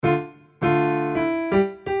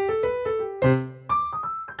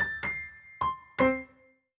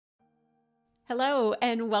Hello,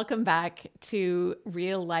 and welcome back to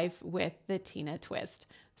Real Life with the Tina Twist.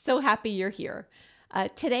 So happy you're here.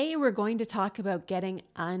 Today, we're going to talk about getting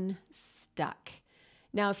unstuck.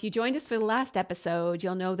 Now, if you joined us for the last episode,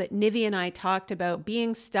 you'll know that Nivi and I talked about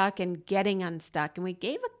being stuck and getting unstuck, and we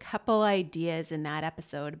gave a couple ideas in that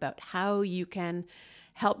episode about how you can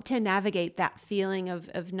help to navigate that feeling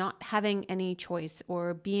of not having any choice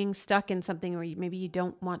or being stuck in something where maybe you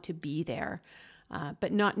don't want to be there,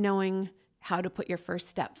 but not knowing how to put your first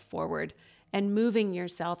step forward and moving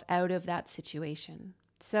yourself out of that situation.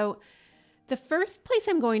 So the first place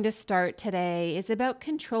I'm going to start today is about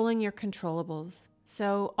controlling your controllables.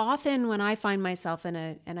 So often when I find myself and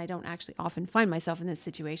I don't actually often find myself in this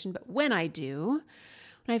situation, but when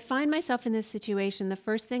I find myself in this situation, the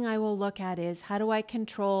first thing I will look at is how do I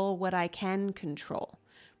control what I can control,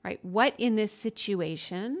 right? What in this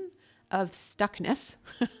situation of stuckness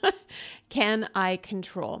can I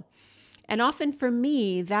control? And often for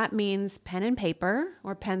me, that means pen and paper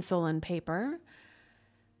or pencil and paper,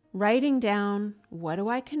 writing down what do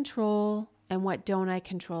I control and what don't I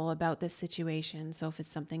control about this situation. So if it's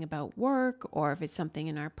something about work or if it's something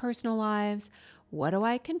in our personal lives, what do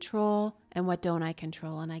I control and what don't I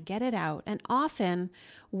control? And I get it out. And often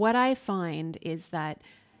what I find is that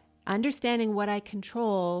understanding what I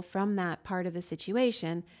control from that part of the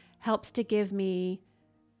situation helps to give me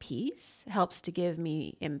peace, helps to give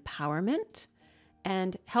me empowerment,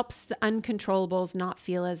 and helps the uncontrollables not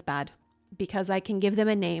feel as bad because I can give them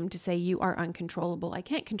a name to say you are uncontrollable. I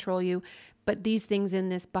can't control you, but these things in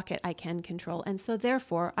this bucket I can control. And so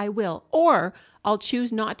therefore I will, or I'll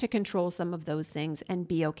choose not to control some of those things and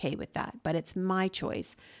be okay with that. But it's my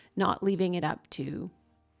choice, not leaving it up to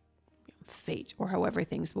fate or however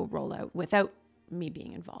things will roll out without me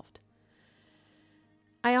being involved.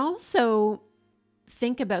 I also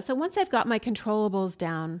think about, so once I've got my controllables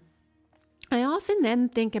down, I often then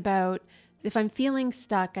think about, if I'm feeling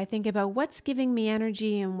stuck, I think about what's giving me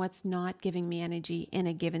energy and what's not giving me energy in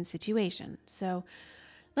a given situation. So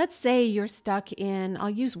let's say you're stuck in, I'll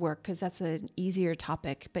use work because that's an easier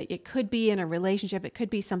topic, but it could be in a relationship. It could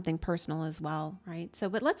be something personal as well, right? So,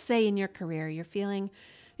 but let's say in your career, you're feeling,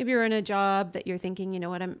 maybe you're in a job that you're thinking, you know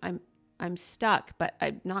what, I'm stuck, but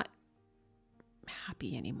I'm not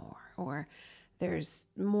happy anymore, or there's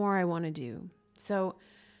more I want to do. So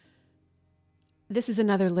this is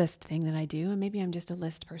another list thing that I do, and maybe I'm just a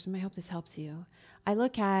list person. I hope this helps you. I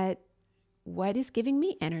look at what is giving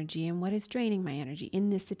me energy and what is draining my energy in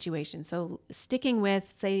this situation. So sticking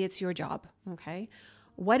with, say it's your job, okay?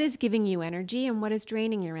 What is giving you energy and what is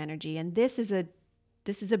draining your energy? And this is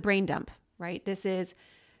a brain dump, right? This is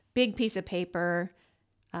big piece of paper.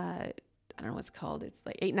 I don't know what it's called. It's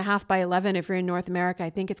like 8.5 by 11 if you're in North America. I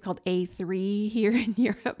think it's called A3 here in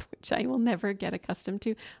Europe, which I will never get accustomed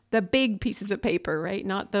to. The big pieces of paper, right?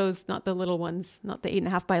 Not the little ones, not the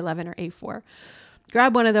 8.5 by 11 or A4.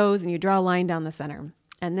 Grab one of those and you draw a line down the center.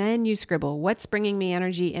 And then you scribble, what's bringing me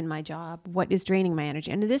energy in my job? What is draining my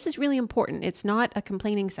energy? And this is really important. It's not a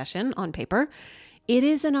complaining session on paper. It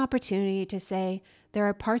is an opportunity to say, there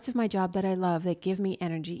are parts of my job that I love that give me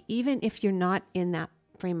energy, even if you're not in that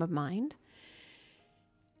frame of mind.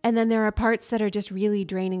 And then there are parts that are just really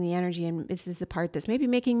draining the energy. And this is the part that's maybe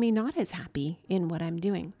making me not as happy in what I'm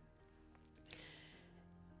doing.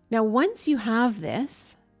 Now, once you have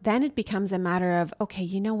this, then it becomes a matter of, okay,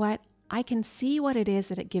 you know what? I can see what it is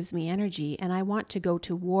that it gives me energy, and I want to go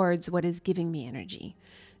towards what is giving me energy.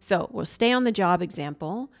 So we'll stay on the job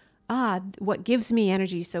example. What gives me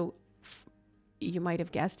energy? So you might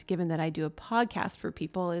have guessed, given that I do a podcast for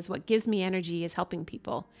people, is what gives me energy is helping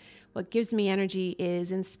people. What gives me energy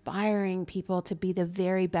is inspiring people to be the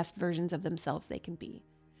very best versions of themselves they can be.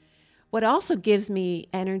 What also gives me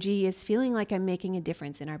energy is feeling like I'm making a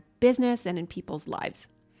difference in our business and in people's lives.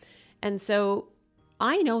 And so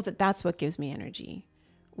I know that that's what gives me energy.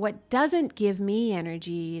 What doesn't give me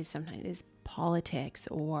energy is sometimes politics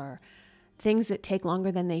or things that take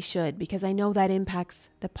longer than they should, because I know that impacts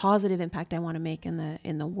the positive impact I want to make in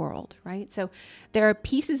the world, right? So there are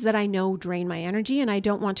pieces that I know drain my energy and I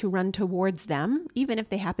don't want to run towards them, even if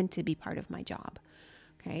they happen to be part of my job.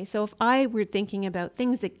 Okay, so if I were thinking about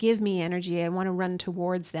things that give me energy, I want to run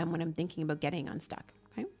towards them when I'm thinking about getting unstuck.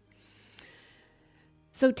 Okay,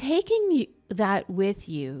 so taking that with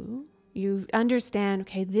you, you understand,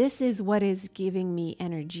 okay, this is what is giving me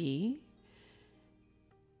energy.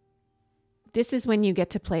 This is when you get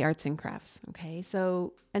to play arts and crafts, okay?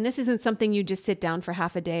 So, and this isn't something you just sit down for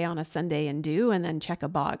half a day on a Sunday and do and then check a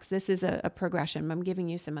box. This is a progression. I'm giving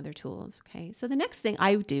you some other tools, okay? So the next thing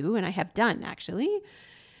I do, and I have done actually,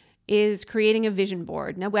 is creating a vision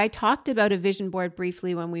board. Now, I talked about a vision board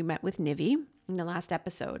briefly when we met with Nivi, in the last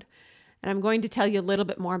episode. And I'm going to tell you a little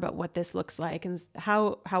bit more about what this looks like and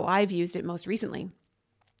how I've used it most recently.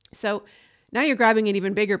 So now you're grabbing an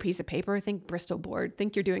even bigger piece of paper. Think Bristol board.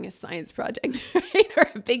 Think you're doing a science project, right? Or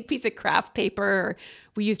a big piece of craft paper. Or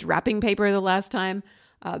we used wrapping paper the last time,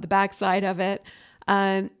 the back side of it.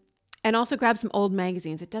 And also grab some old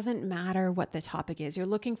magazines. It doesn't matter what the topic is. You're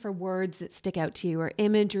looking for words that stick out to you or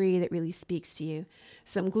imagery that really speaks to you.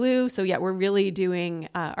 Some glue. So yeah, we're really doing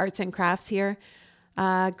arts and crafts here.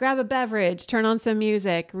 Grab a beverage, turn on some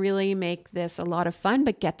music, really make this a lot of fun,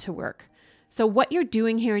 but get to work. So what you're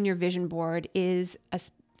doing here in your vision board is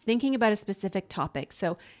thinking about a specific topic.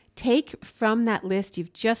 So take from that list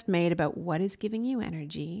you've just made about what is giving you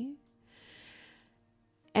energy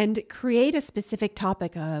and create a specific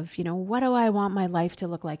topic of, what do I want my life to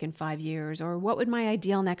look like in 5 years? Or what would my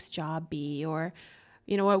ideal next job be? Or,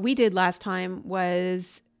 what we did last time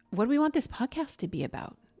was, what do we want this podcast to be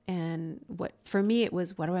about? And for me, it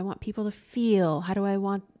was, what do I want people to feel? How do I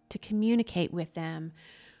want to communicate with them?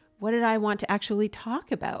 What did I want to actually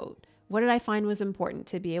talk about? What did I find was important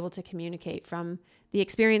to be able to communicate from the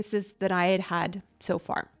experiences that I had had so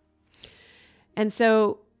far? And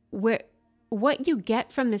so what you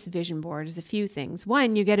get from this vision board is a few things.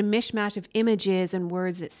 One, you get a mishmash of images and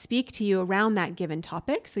words that speak to you around that given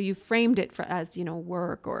topic. So you framed it as,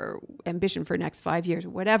 work or ambition for the next 5 years,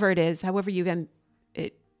 whatever it is, however you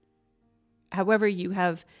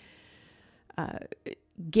have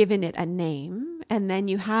given it a name, and then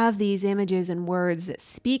you have these images and words that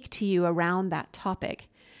speak to you around that topic.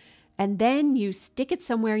 And then you stick it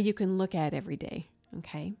somewhere you can look at every day,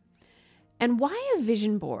 okay? And why a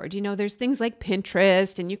vision board? There's things like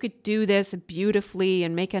Pinterest, and you could do this beautifully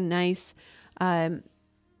and make a nice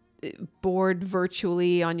board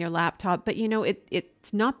virtually on your laptop. But,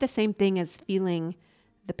 it's not the same thing as feeling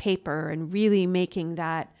the paper and really making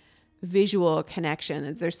that visual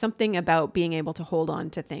connection. There's something about being able to hold on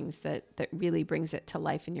to things that really brings it to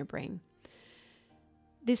life in your brain.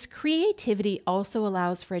 This creativity also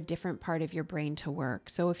allows for a different part of your brain to work.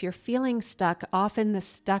 So if you're feeling stuck, often the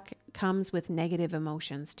stuck comes with negative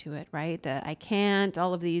emotions to it, right? The I can't,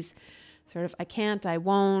 all of these sort of I can't, I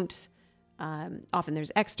won't. Often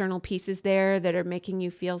there's external pieces there that are making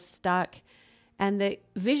you feel stuck. And the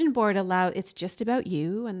vision board it's just about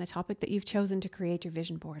you and the topic that you've chosen to create your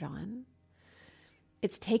vision board on.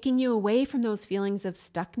 It's taking you away from those feelings of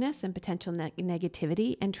stuckness and potential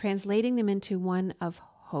negativity and translating them into one of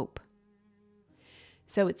hope.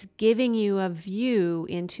 So it's giving you a view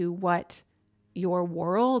into what your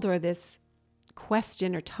world or this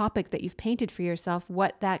question or topic that you've painted for yourself,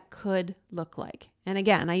 what that could look like. And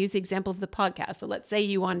again, I use the example of the podcast. So let's say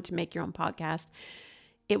you wanted to make your own podcast.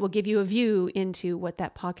 It will give you a view into what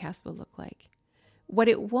that podcast will look like. What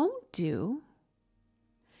it won't do,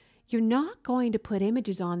 you're not going to put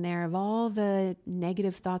images on there of all the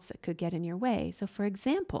negative thoughts that could get in your way. So for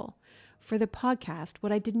example, for the podcast,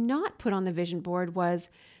 what I did not put on the vision board was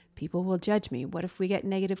people will judge me. What if we get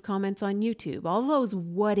negative comments on YouTube? All those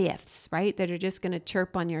what ifs, right? That are just going to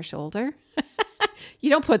chirp on your shoulder.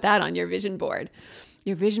 You don't put that on your vision board.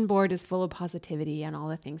 Your vision board is full of positivity and all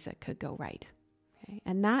the things that could go right. Okay?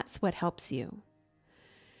 And that's what helps you.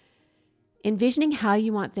 Envisioning how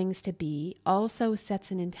you want things to be also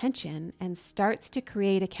sets an intention and starts to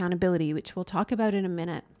create accountability, which we'll talk about in a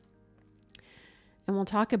minute. And we'll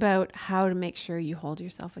talk about how to make sure you hold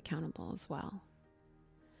yourself accountable as well.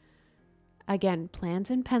 Again, plans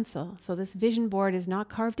in pencil. So this vision board is not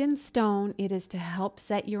carved in stone. It is to help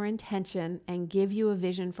set your intention and give you a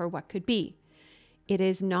vision for what could be. It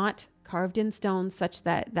is not carved in stone such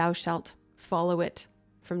that thou shalt follow it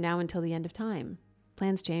from now until the end of time.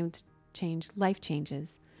 Plans change, life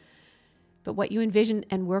changes. But what you envision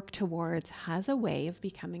and work towards has a way of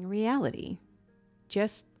becoming reality.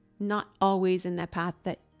 Just not always in that path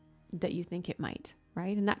that you think it might,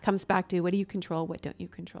 right? And that comes back to what do you control, what don't you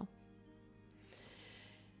control?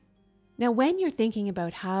 Now, when you're thinking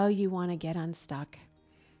about how you want to get unstuck,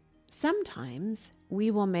 sometimes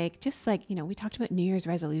we will make, just like, we talked about New Year's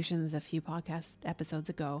resolutions a few podcast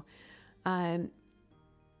episodes ago.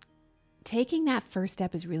 Taking that first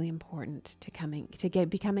step is really important to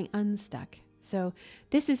becoming unstuck. So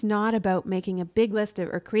this is not about making a big list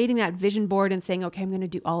or creating that vision board and saying, okay, I'm going to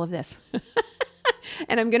do all of this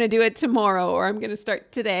and I'm going to do it tomorrow, or I'm going to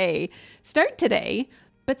start today. Start today,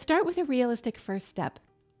 but start with a realistic first step,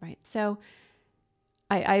 right? So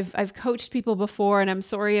I've coached people before, and I'm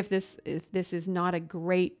sorry if this is not a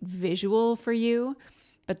great visual for you,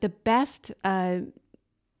 but the best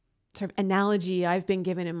sort of analogy I've been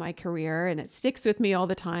given in my career, and it sticks with me all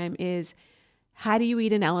the time, is how do you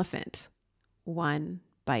eat an elephant? One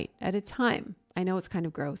bite at a time. I know it's kind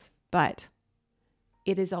of gross, but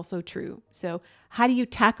it is also true. So how do you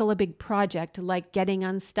tackle a big project like getting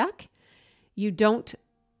unstuck? You don't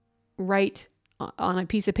write on a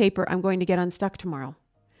piece of paper, I'm going to get unstuck tomorrow.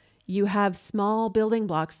 You have small building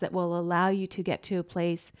blocks that will allow you to get to a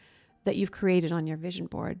place that you've created on your vision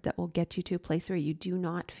board that will get you to a place where you do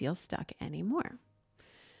not feel stuck anymore.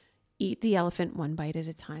 Eat the elephant one bite at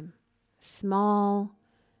a time. Small,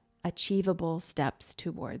 achievable steps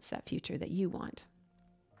towards that future that you want.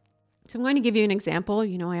 So I'm going to give you an example.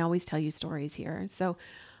 You know, I always tell you stories here. So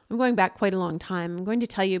I'm going back quite a long time. I'm going to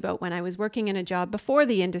tell you about when I was working in a job before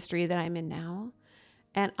the industry that I'm in now.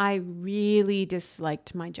 And I really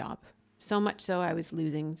disliked my job. So much so I was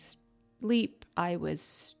losing sleep. I was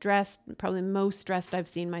stressed, probably the most stressed I've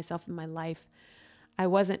seen myself in my life. I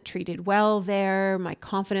wasn't treated well there. My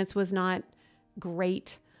confidence was not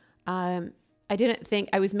great. I didn't think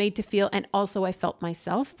I was made to feel, and also I felt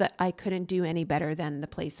myself that I couldn't do any better than the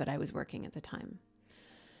place that I was working at the time.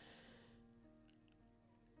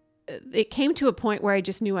 It came to a point where I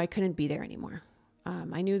just knew I couldn't be there anymore.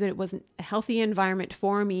 I knew that it wasn't a healthy environment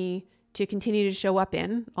for me to continue to show up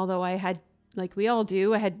in, although I had, like we all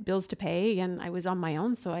do, I had bills to pay and I was on my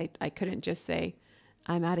own. So I couldn't just say,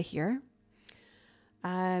 I'm out of here.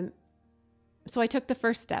 So I took the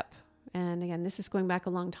first step. And again, this is going back a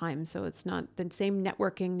long time. So it's not the same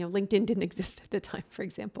networking. You know, LinkedIn didn't exist at the time, for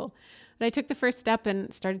example. But I took the first step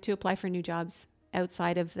and started to apply for new jobs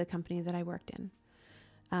outside of the company that I worked in.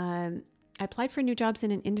 I applied for new jobs in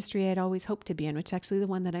an industry I'd always hoped to be in, which is actually the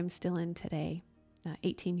one that I'm still in today,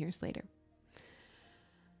 18 years later.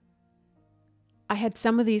 I had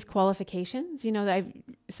some of these qualifications. You know, I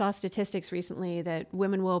saw statistics recently that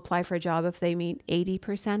women will apply for a job if they meet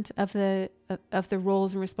 80% of the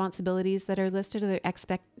roles and responsibilities that are listed, or their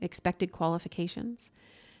expected qualifications.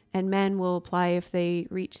 And men will apply if they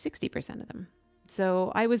reach 60% of them.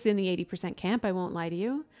 So I was in the 80% camp, I won't lie to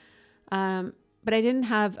you. But I didn't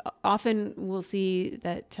have, often we'll see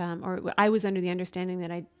that, or I was under the understanding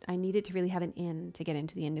that I needed to really have an in to get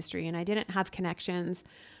into the industry. And I didn't have connections.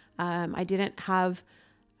 I didn't have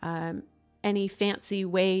any fancy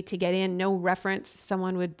way to get in, no reference.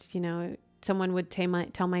 Someone would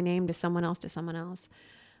tell my name to someone else.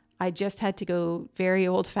 I just had to go very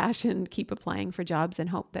old fashioned, keep applying for jobs and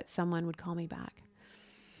hope that someone would call me back.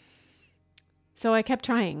 So I kept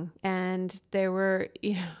trying, and there were,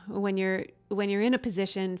 when you're in a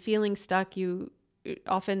position feeling stuck,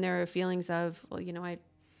 often there are feelings of, well, I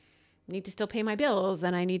need to still pay my bills,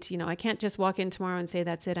 and I need to, I can't just walk in tomorrow and say,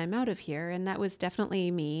 that's it, I'm out of here. And that was definitely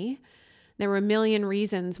me. There were a million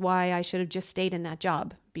reasons why I should have just stayed in that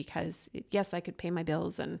job, because yes, I could pay my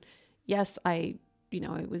bills, and yes, it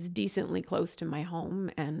was decently close to my home,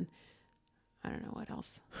 and I don't know what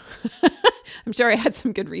else. I'm sure I had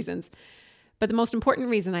some good reasons. But the most important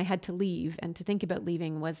reason I had to leave and to think about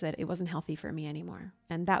leaving was that it wasn't healthy for me anymore.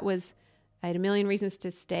 And I had a million reasons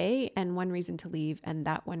to stay and one reason to leave. And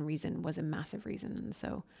that one reason was a massive reason. And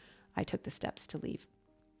so I took the steps to leave.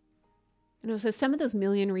 So some of those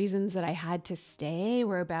million reasons that I had to stay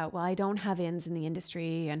were about, well, I don't have ins in the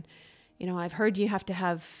industry. And, I've heard you have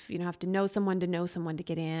to know someone to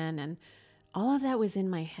get in. And all of that was in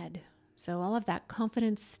my head. So all of that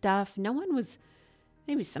confidence stuff,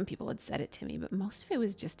 maybe some people had said it to me, but most of it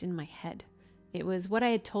was just in my head. It was what I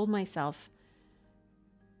had told myself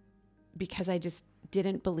because I just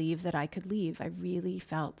didn't believe that I could leave. I really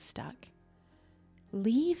felt stuck.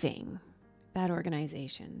 Leaving that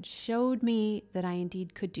organization showed me that I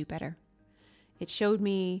indeed could do better. It showed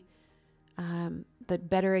me that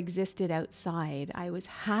better existed outside. I was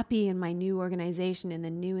happy in my new organization, in the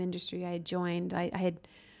new industry I had joined. I had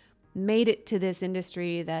made it to this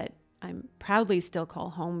industry that I'm proudly still call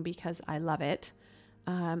home because I love it.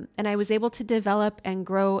 And I was able to develop and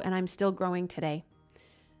grow, and I'm still growing today.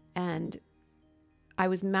 And I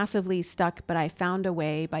was massively stuck, but I found a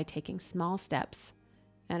way by taking small steps.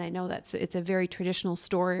 And I know it's a very traditional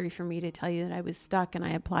story for me to tell you that I was stuck and I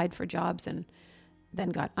applied for jobs and then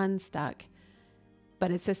got unstuck. But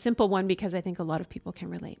it's a simple one because I think a lot of people can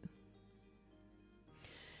relate.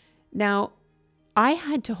 Now, I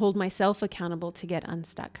had to hold myself accountable to get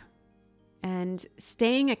unstuck. And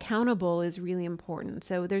staying accountable is really important.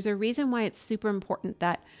 So there's a reason why it's super important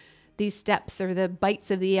that these steps or the bites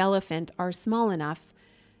of the elephant are small enough,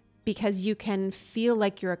 because you can feel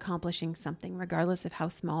like you're accomplishing something regardless of how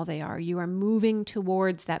small they are. You are moving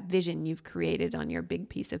towards that vision you've created on your big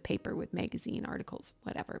piece of paper with magazine articles,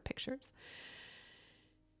 whatever, pictures.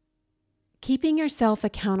 Keeping yourself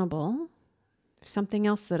accountable. Something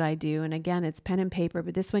else that I do, and again, it's pen and paper,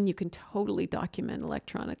 but this one you can totally document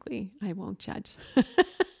electronically. I won't judge.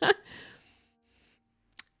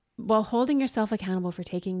 while holding yourself accountable for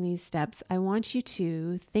taking these steps, I want you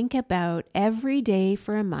to think about every day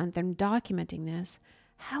for a month and documenting this,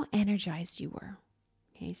 how energized you were.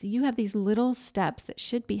 Okay, so you have these little steps that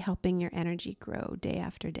should be helping your energy grow day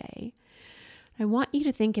after day. I want you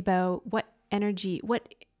to think about what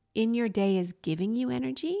in your day is giving you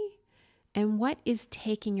energy and what is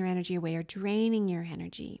taking your energy away or draining your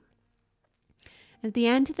energy. At the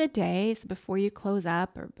end of the day, so before you close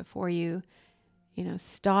up or before you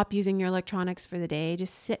stop using your electronics for the day,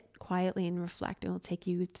 just sit quietly and reflect. It will take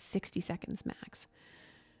you 60 seconds max.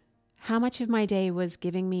 How much of my day was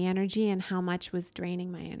giving me energy and how much was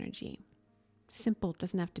draining my energy? Simple,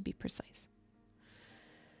 doesn't have to be precise.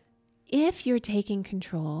 If you're taking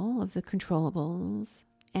control of the controllables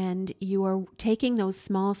and you are taking those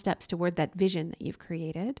small steps toward that vision that you've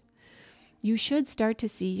created, you should start to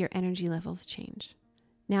see your energy levels change.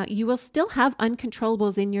 Now, you will still have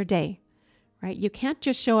uncontrollables in your day, right? You can't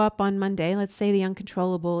just show up on Monday. Let's say the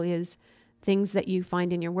uncontrollable is things that you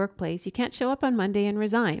find in your workplace. You can't show up on Monday and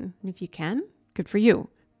resign. And if you can, good for you.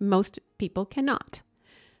 Most people cannot.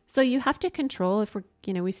 So you have to control. If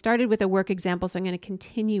we started with a work example, so I'm going to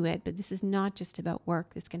continue it, but this is not just about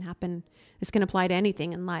work. This can happen. This can apply to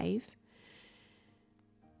anything in life.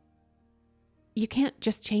 You can't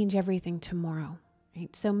just change everything tomorrow,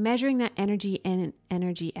 right? So measuring that energy in and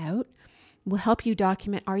energy out will help you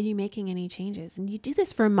document, are you making any changes? And you do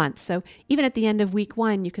this for a month. So even at the end of week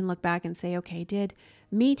 1, you can look back and say, okay, did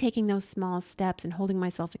me taking those small steps and holding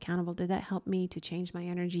myself accountable, did that help me to change my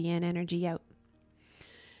energy in, energy out?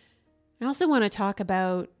 I also want to talk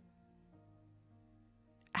about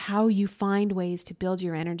how you find ways to build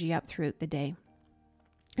your energy up throughout the day.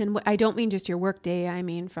 And I don't mean just your work day. I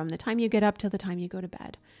mean from the time you get up till the time you go to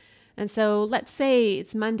bed. And so let's say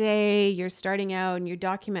it's Monday, you're starting out and you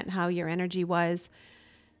document how your energy was.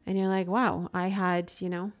 And you're like, wow, I had,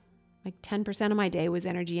 like 10% of my day was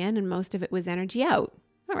energy in and most of it was energy out.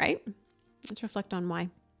 All right, let's reflect on why.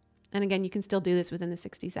 And again, you can still do this within the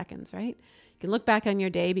 60 seconds, right? You can look back on your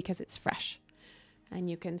day because it's fresh. And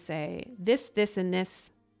you can say, this, and this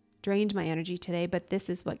drained my energy today, but this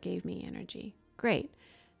is what gave me energy. Great.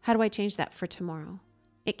 How do I change that for tomorrow?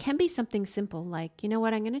 It can be something simple like, you know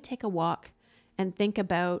what, I'm going to take a walk and think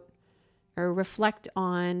about or reflect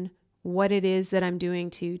on what it is that I'm doing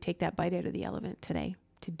to take that bite out of the elephant today,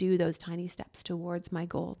 to do those tiny steps towards my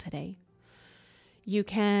goal today. You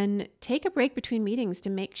can take a break between meetings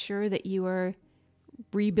to make sure that you are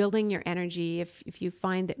rebuilding your energy if you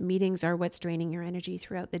find that meetings are what's draining your energy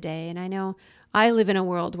throughout the day. And I know I live in a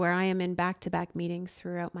world where I am in back-to-back meetings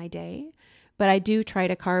throughout my day. But I do try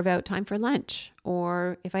to carve out time for lunch,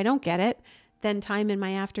 or if I don't get it, then time in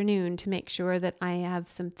my afternoon to make sure that I have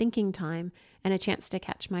some thinking time and a chance to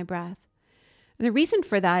catch my breath. And the reason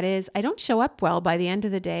for that is I don't show up well by the end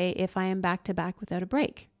of the day if I am back to back without a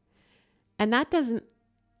break. And that doesn't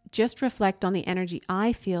just reflect on the energy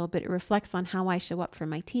I feel, but it reflects on how I show up for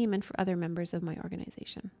my team and for other members of my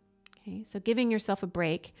organization. Okay, so giving yourself a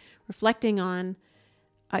break, reflecting on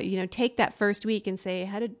take that first week and say,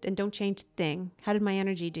 and don't change a thing. How did my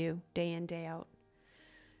energy do day in, day out?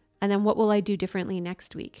 And then what will I do differently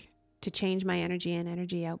next week to change my energy and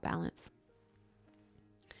energy out balance?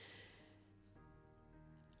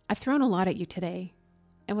 I've thrown a lot at you today.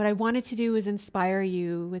 And what I wanted to do is inspire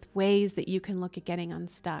you with ways that you can look at getting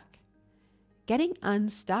unstuck. Getting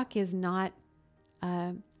unstuck is not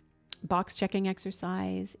box checking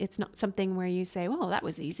exercise. It's not something where you say, well, that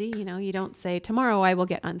was easy. You don't say, tomorrow I will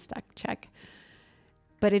get unstuck, check.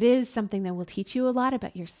 But it is something that will teach you a lot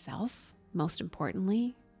about yourself, most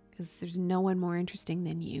importantly, because there's no one more interesting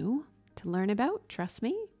than you to learn about, trust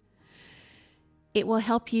me. It will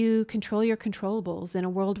help you control your controllables in a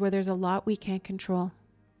world where there's a lot we can't control.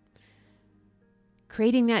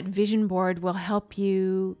 Creating that vision board will help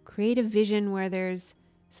you create a vision where there's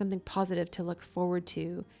something positive to look forward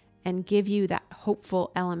to and give you that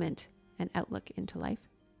hopeful element and outlook into life.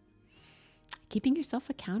 Keeping yourself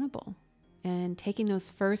accountable and taking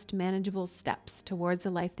those first manageable steps towards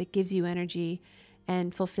a life that gives you energy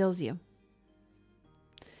and fulfills you.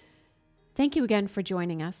 Thank you again for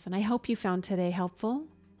joining us, and I hope you found today helpful.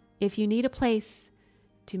 If you need a place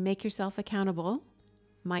to make yourself accountable,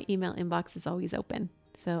 my email inbox is always open.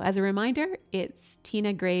 So as a reminder, it's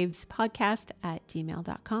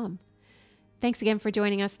tinagravespodcast@gmail.com. Thanks again for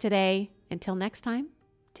joining us today. Until next time,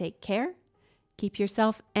 take care, keep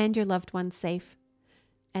yourself and your loved ones safe,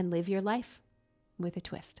 and live your life with a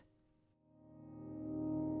twist.